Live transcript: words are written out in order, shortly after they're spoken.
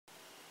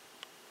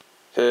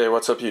Hey,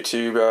 what's up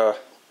YouTube?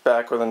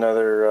 Back with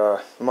another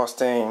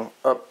Mustang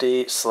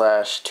update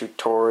slash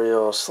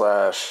tutorial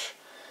slash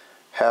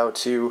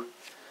how-to.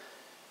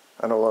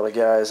 I know a lot of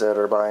guys that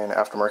are buying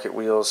aftermarket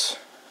wheels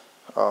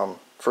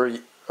for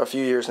a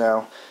few years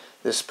now.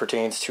 This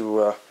pertains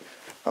to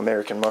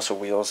American Muscle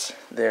wheels.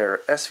 Their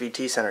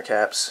SVT center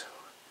caps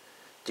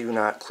do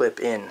not clip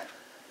in.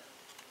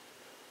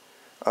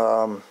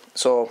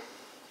 So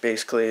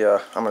basically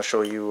I'm going to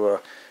show you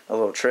a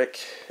little trick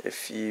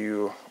if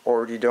you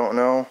already don't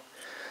know.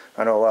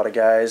 I know a lot of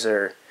guys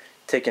are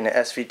taking the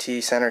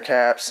SVT center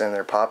caps and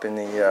they're popping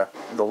the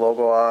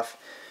logo off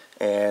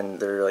and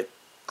they're like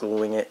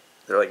gluing it.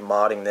 They're like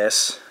modding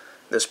this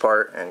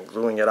part and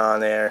gluing it on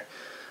there.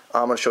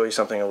 I'm going to show you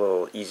something a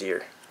little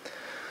easier.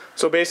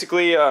 So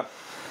basically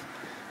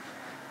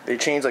they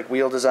changed like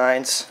wheel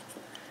designs,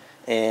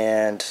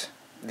 and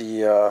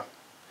the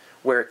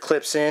where it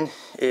clips in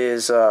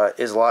is a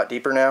lot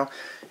deeper now,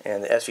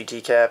 and the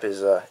SVT cap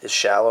is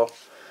shallow.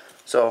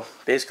 So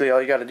basically all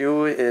you got to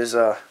do is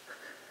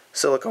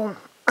silicone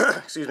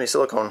excuse me,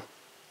 silicone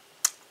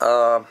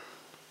or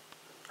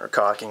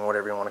caulking,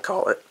 whatever you want to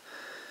call it.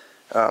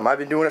 I've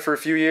been doing it for a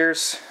few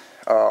years,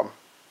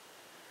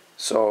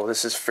 so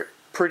this is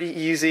pretty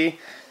easy.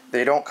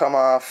 They don't come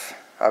off.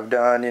 I've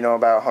done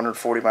about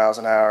 140 miles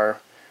an hour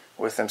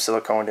with them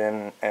siliconed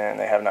in and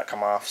they have not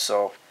come off.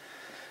 So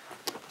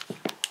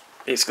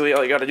basically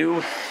all you got to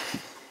do,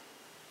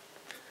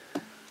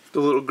 the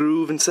little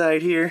groove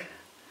inside here,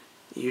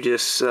 you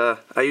just I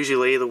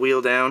usually lay the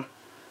wheel down,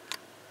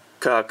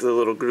 caulk the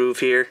little groove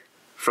here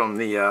from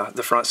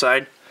the front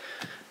side,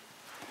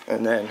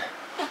 and then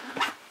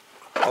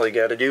all you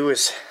got to do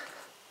is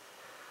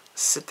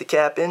sit the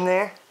cap in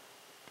there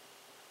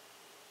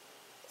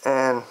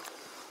and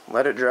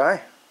let it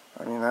dry.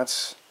 I mean,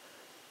 that's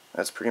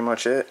pretty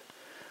much it.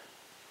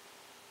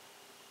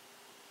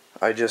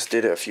 I just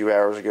did it a few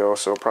hours ago,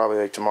 so probably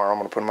like tomorrow I'm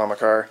going to put them on my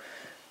car.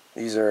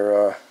 These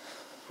are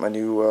my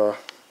new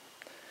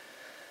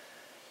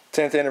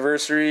 10th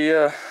anniversary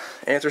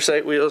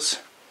anthracite wheels.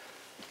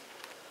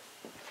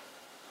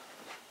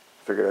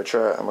 Figured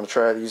I'm going to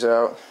try these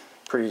out.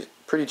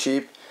 Pretty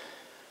cheap.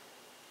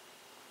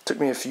 Took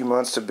me a few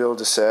months to build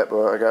the set,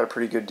 but I got a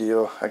pretty good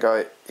deal. I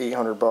got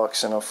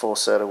 $800 and a full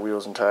set of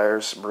wheels and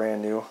tires,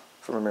 brand new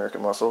from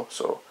American Muscle.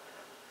 So,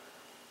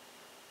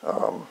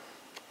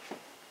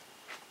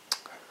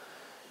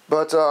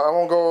 but I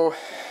won't go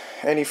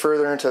any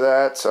further into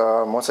that.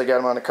 Once I get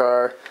them on the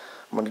car,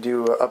 I'm going to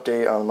do an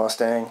update on the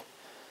Mustang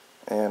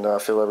and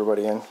fill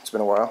everybody in. It's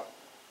been a while.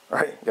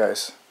 Alright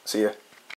guys, see ya.